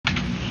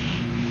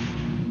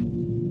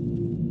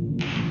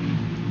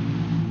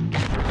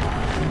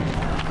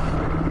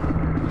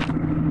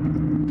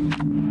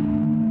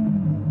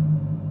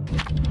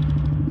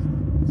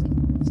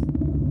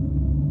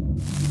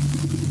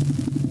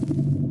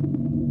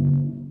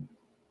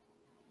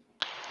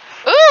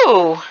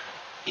know.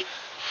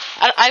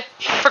 I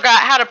forgot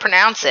how to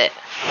pronounce it.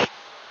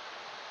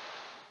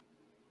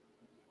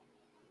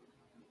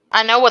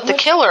 I know what the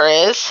killer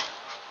is.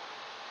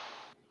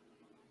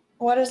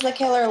 What does the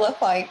killer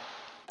look like?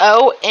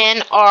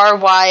 Onryo.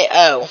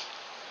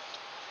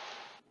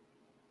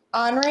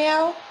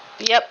 Onryo?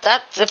 Yep,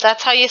 if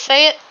that's how you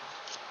say it.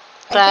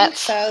 I think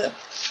so.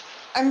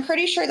 I'm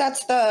pretty sure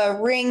that's the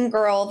ring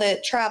girl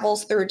that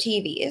travels through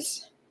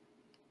TVs.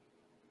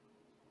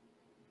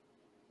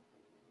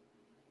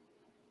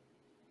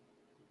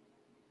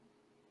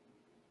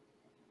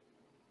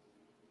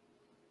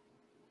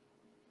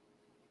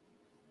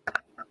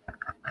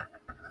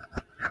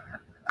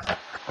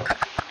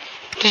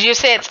 Did you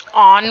say it's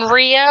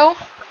Onryo?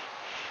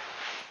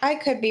 I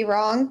could be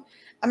wrong.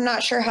 I'm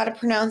not sure how to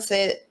pronounce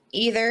it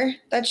either.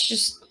 That's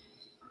just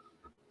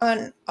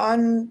on.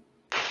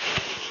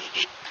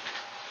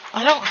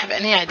 I don't have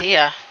any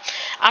idea.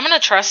 I'm gonna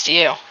trust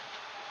you.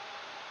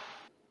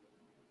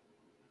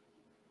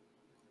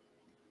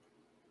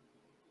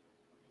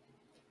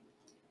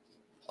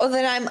 Oh,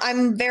 then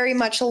I'm very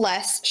much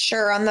less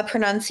sure on the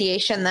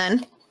pronunciation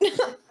then.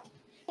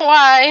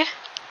 Why?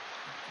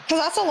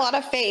 Because that's a lot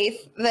of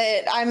faith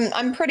that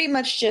I'm pretty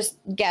much just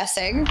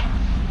guessing.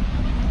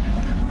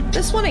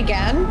 This one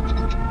again.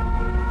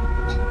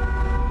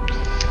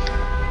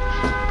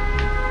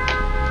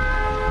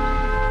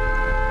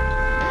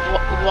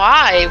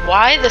 Why?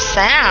 Why the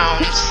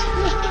sounds?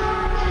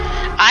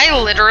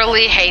 I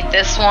literally hate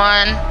this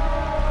one.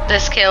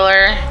 This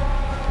killer.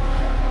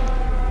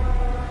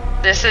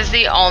 This is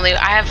the only...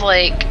 I have,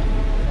 like,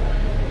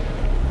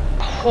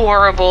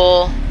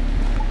 horrible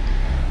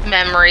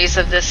memories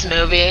of this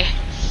movie.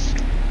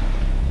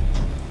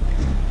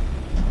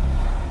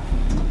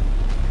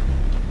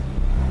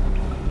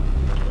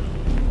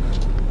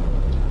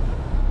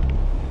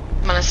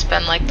 I'm gonna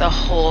spend, like, the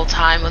whole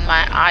time with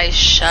my eyes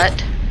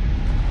shut.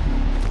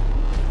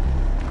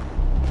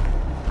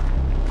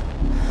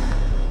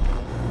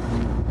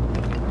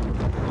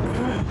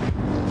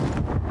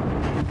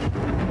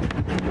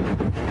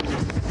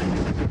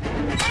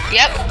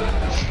 Yep.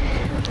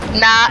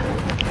 Not.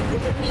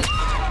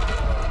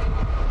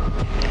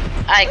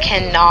 I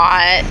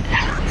cannot.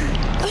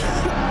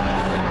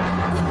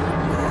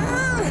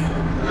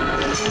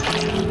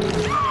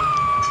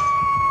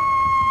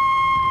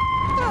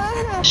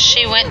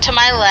 She went to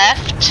my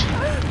left.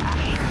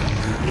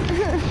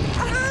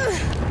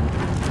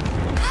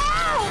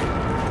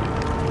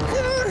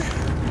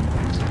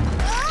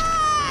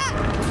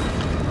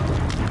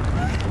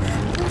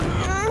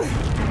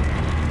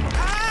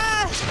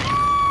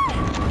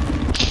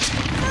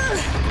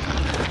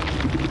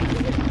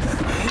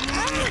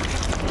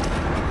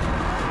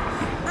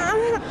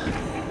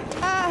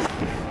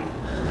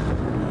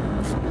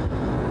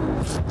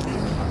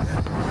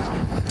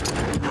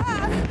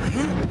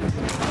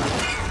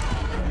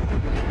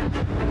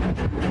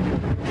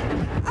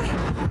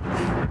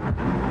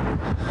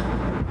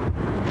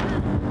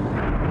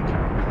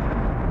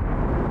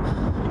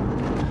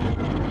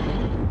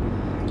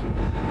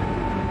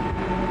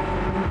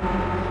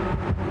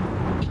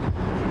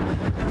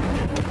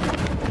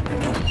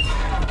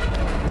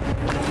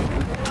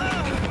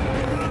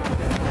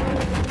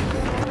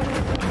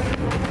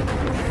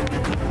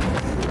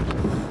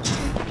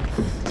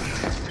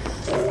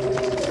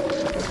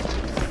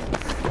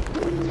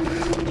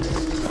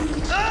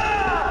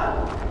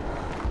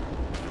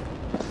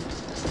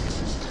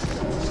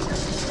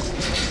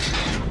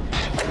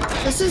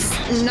 This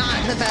is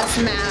not the best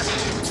map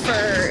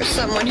for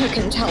someone who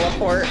can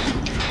teleport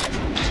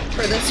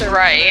for the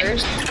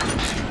survivors.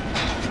 Right.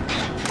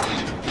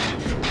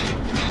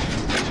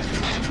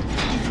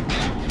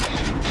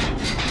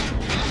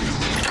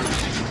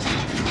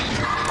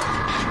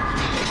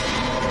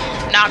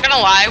 Not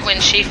gonna lie,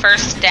 when she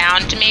first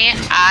downed me,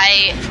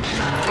 I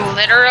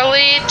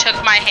literally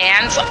took my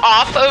hands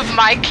off of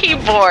my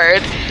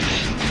keyboard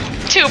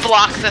to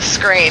block the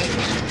screen.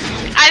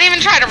 I didn't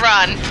even try to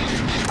run.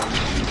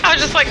 I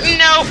was just like,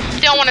 nope,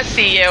 don't want to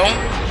see you.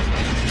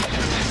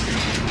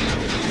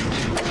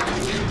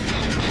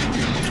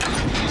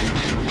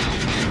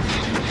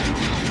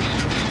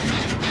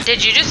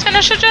 Did you just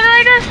finish a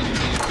generator?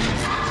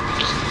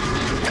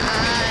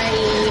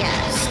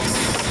 Yes.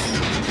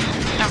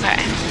 Okay.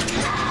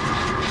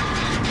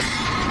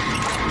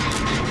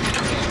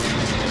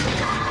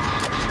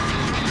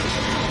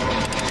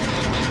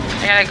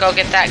 I gotta go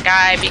get that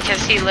guy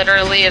because he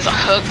literally is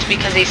hooked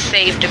because he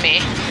saved me.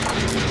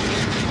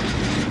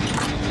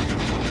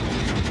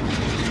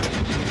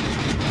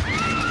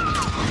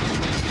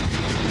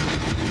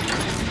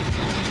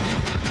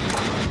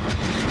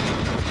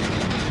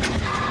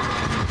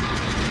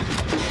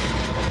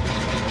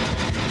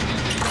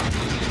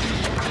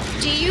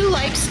 Do you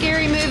like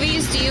scary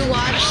movies? Do you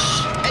watch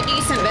a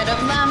decent bit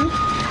of them?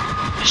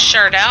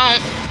 Sure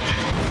don't.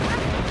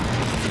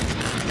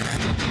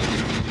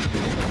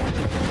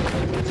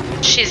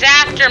 She's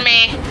after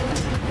me.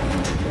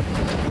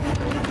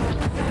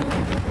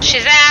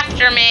 She's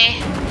after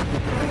me.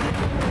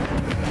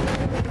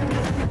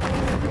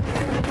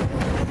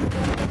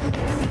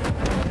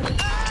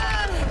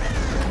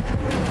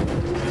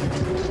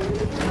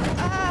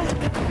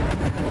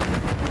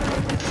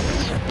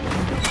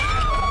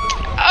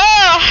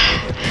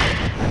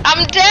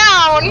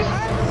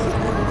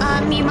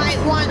 You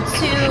might want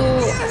to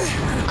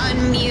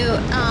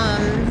unmute,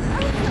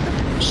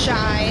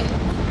 Shy.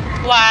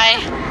 Why?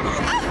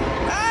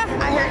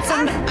 I heard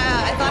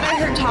I thought I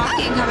heard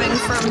talking coming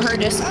from her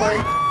Discord.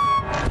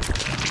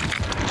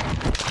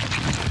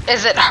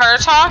 Is it her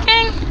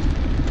talking?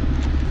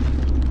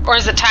 Or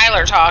is it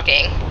Tyler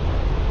talking?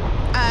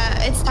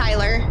 It's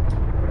Tyler.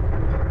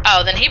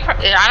 Oh, then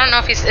I don't know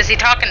if is he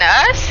talking to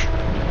us?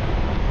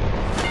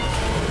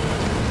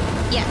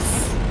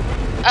 Yes.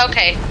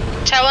 Okay,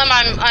 tell him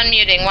I'm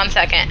unmuting, 1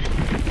 second.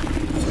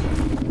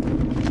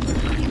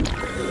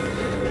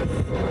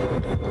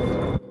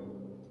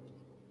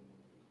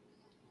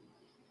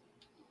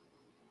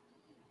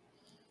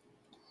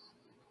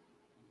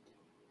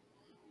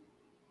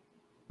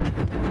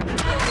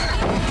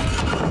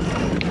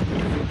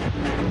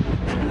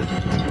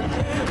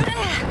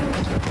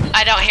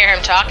 I don't hear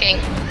him talking.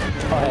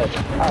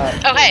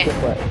 Oh, hey.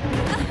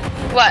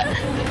 What?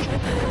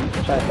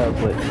 Try to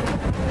split.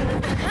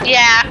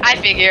 Yeah, I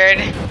figured.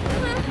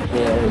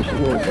 Yeah, she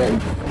was like,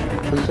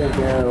 I'm sitting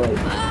here like,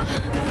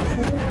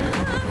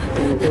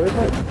 it was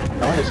like,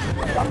 nice.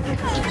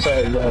 So,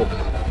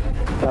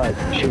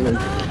 she was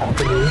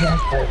after me,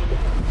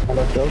 and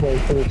I felt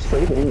like she was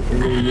sleeping,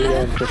 and then you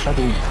just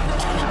fucking,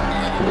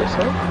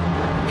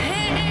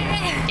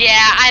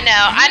 Yeah,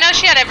 I know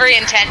she had every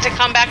intent to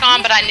come back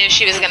on, but I knew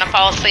she was gonna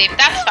fall asleep.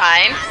 That's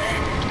fine.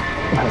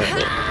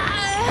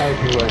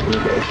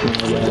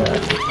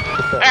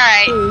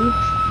 Alright.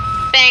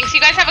 Thanks. You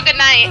guys have a good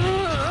night.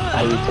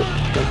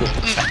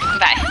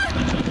 Bye.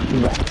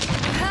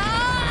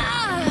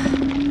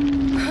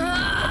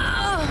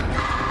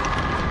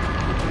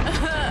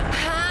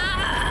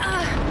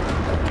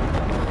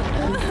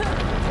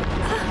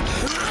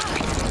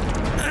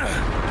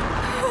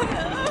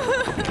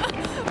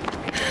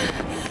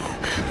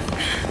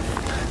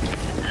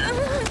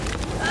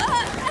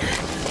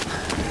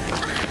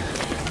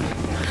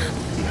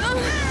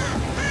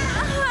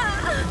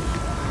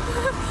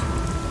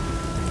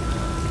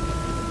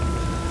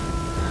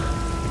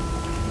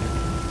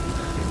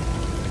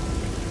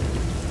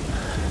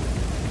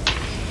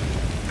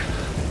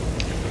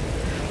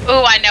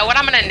 Ooh, I know what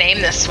I'm gonna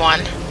name this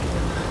one.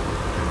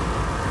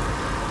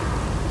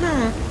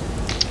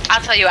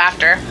 I'll tell you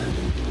after.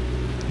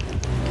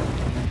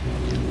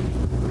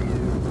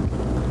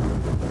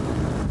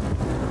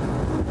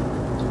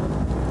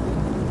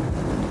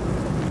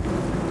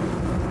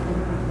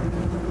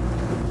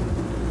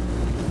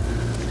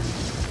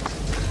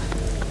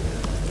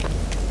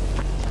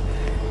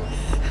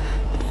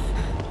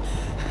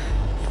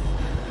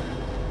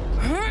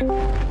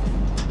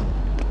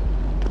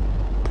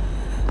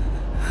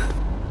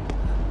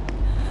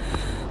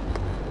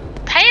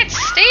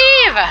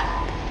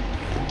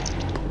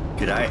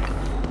 G'day.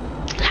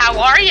 How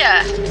are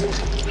ya?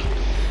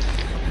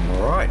 I'm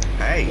alright.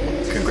 Hey,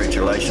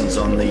 congratulations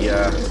on the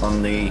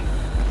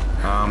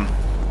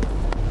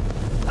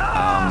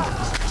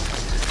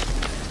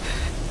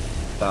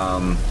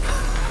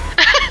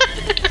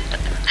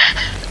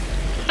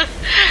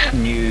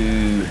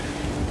new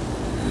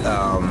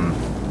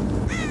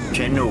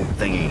channel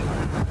thingy.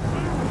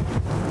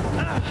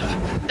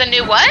 The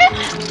new what?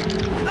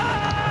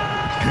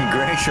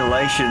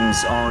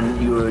 Congratulations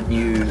on your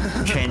new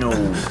channel,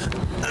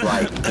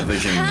 like,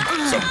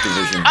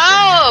 subdivision.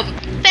 Oh,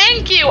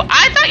 thank you.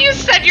 I thought you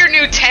said your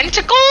new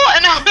tentacle,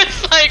 and I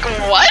was like,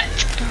 what?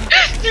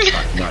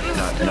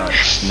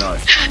 No.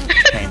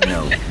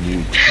 Channel,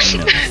 new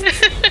channel.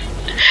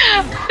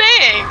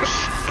 Thanks.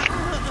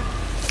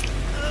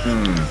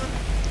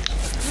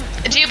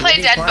 Do you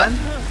play Dead by...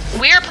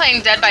 We are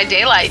playing Dead by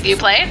Daylight. Do you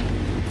play?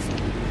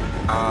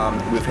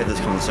 We've had this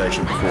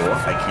conversation before.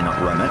 I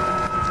cannot run it.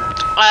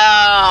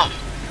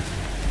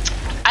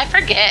 I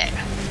forget.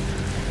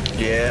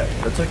 Yeah,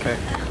 that's okay.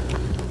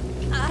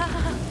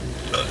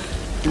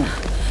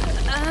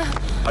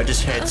 I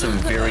just had some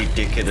very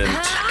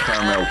decadent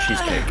caramel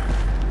cheesecake.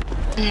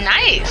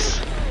 Nice.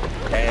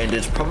 And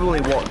it's probably,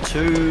 what,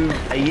 2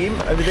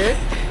 a.m. over there?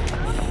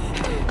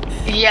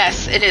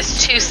 Yes, it is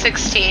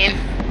 2:16.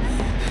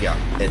 Yeah,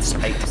 it's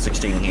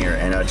 8:16 here,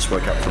 and I just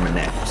woke up from a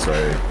nap, so,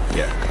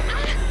 yeah.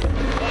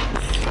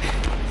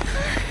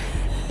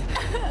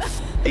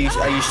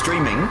 Are you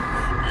streaming?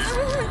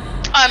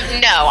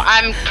 No,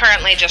 I'm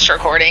currently just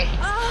recording.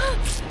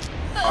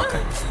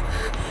 Okay.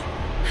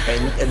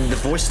 And the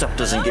voice stuff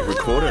doesn't get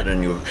recorded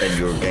in your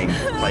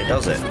gameplay,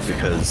 does it?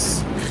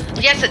 Because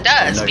yes, it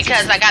does.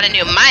 Because I got a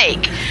new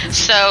mic.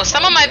 So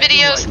some of my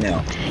videos,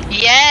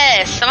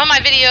 yes, some of my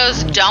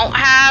videos don't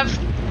have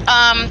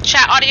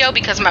chat audio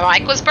because my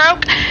mic was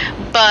broke.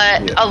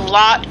 But a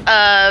lot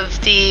of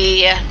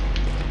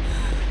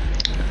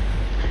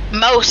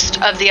most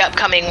of the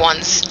upcoming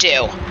ones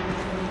do.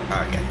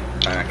 Okay,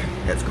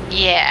 that's cool.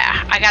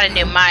 Yeah, I got a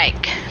new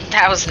mic.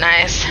 That was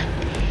nice.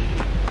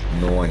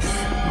 Nice.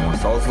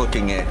 I was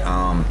looking at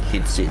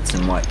headsets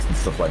and mics and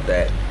stuff like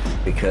that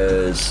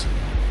because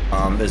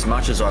as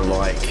much as I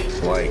like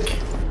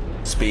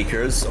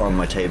speakers on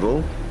my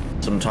table,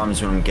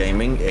 sometimes when I'm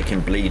gaming it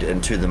can bleed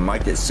into the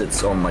mic that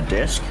sits on my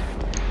desk.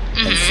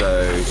 And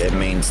so it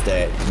means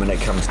that when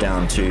it comes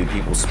down to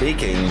people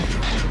speaking,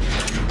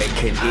 it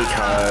can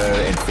echo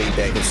and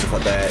feedback and stuff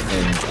like that.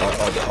 And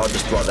I'd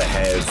just rather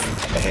have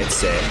a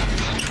headset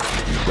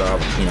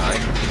rather, you know.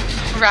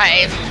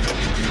 Right.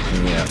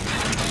 Yeah.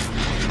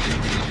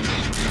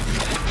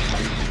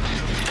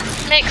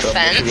 Makes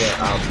sense.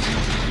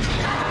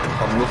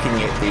 I'm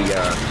looking at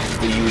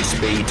the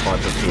USB type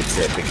of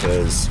headset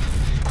because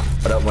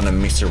I don't want to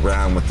mess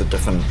around with the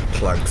different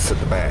plugs at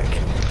the back.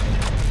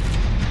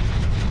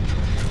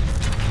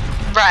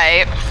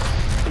 Right.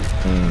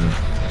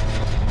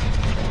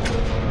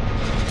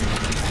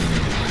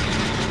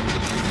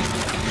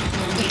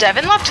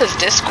 Devin left his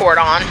Discord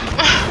on.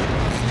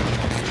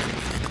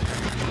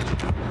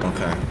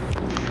 Okay.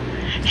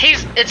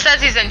 It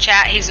says he's in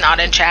chat. He's not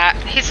in chat.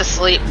 He's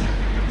asleep.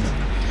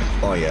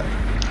 Oh yeah.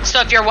 So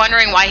if you're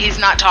wondering why he's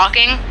not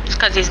talking, it's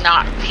because he's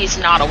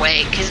not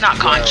awake. He's not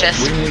conscious.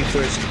 Well,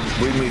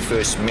 when we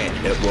first met,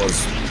 it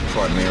was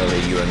primarily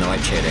you and I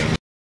chatting.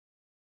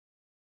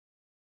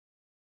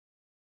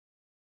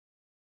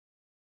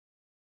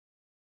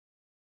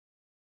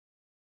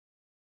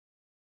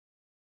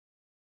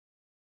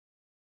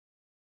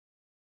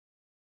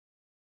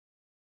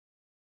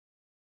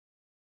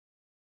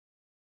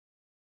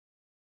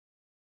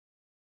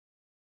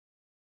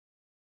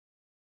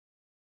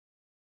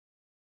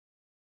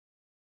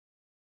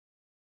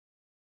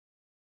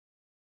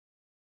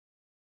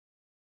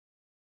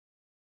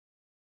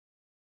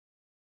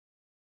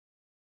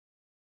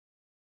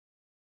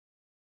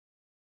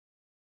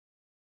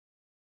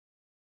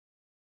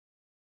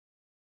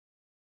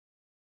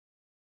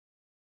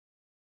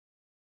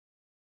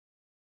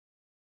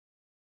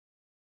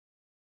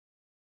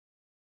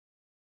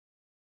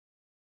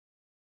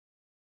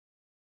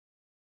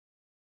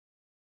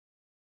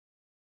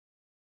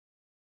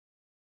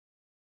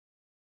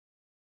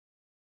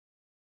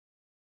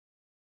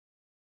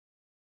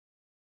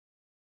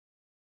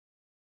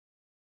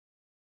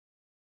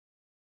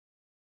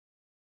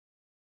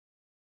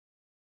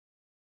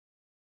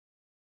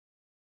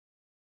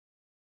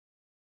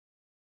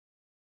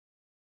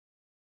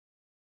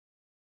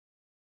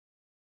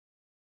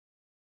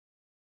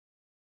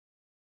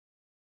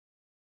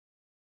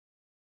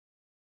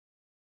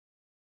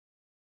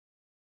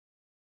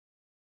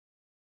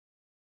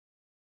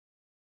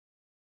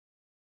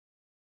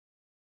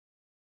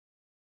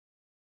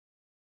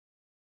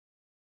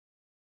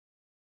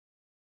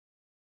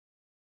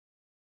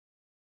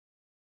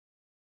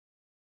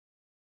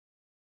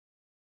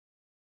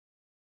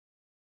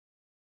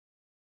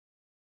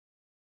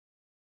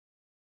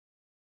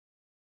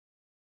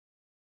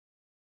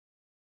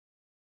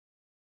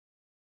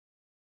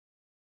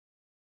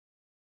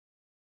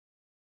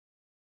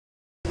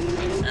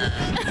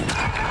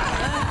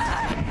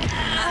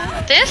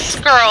 This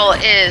girl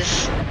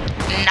is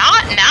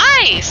not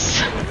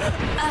nice.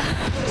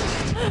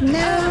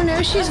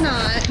 No, she's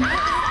not.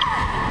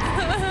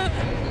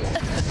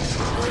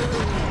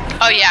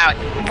 Oh yeah,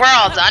 we're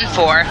all done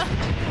for.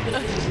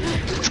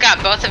 It's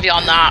got both of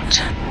y'all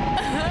knocked.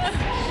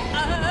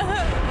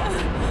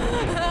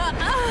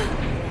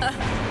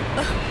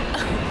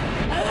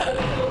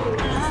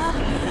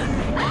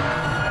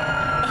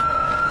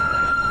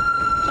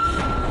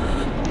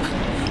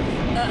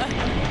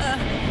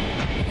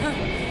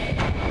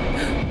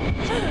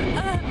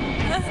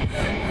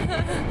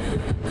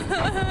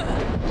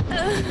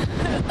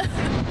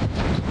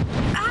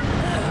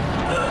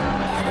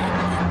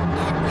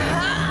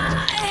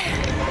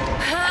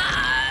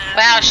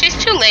 Wow, she's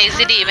too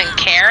lazy to even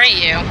carry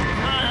you.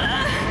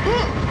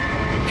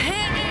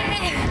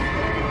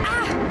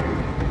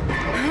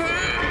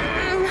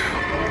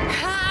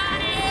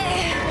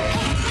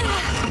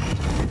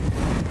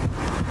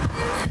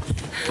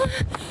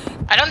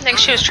 I don't think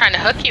she was trying to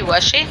hook you,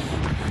 was she?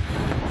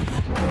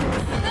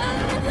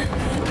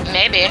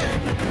 Maybe.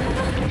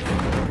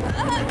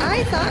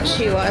 I thought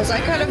she was. I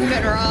could have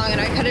been wrong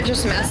and I could have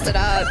just messed it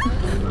up.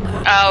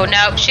 Oh,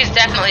 no, she's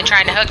definitely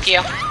trying to hook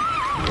you.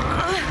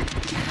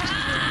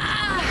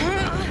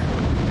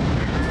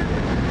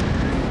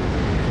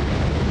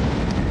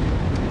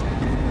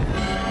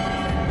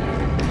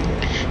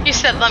 You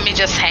said, let me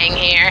just hang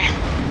here.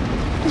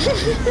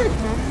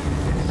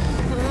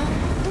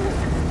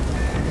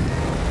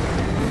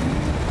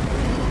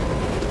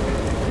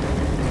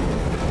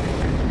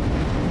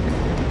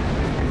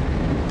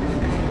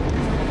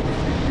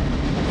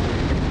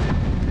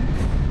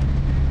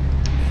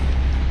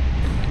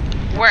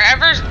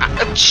 Wherever,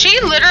 she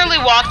literally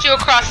walked you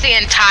across the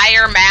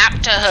entire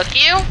map to hook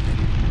you?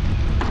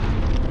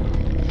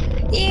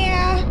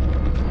 Yeah.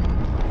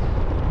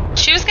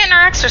 She was getting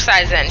her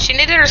exercise in. She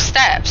needed her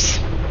steps.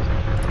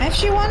 If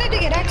she wanted to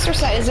get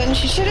exercise in,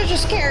 she should have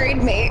just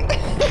carried me.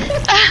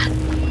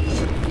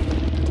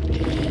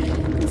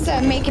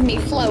 Instead of making me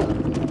float.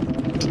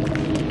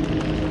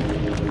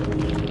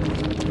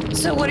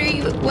 So what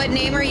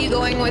name are you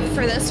going with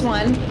for this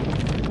one?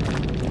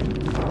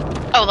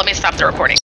 Oh, let me stop the recording.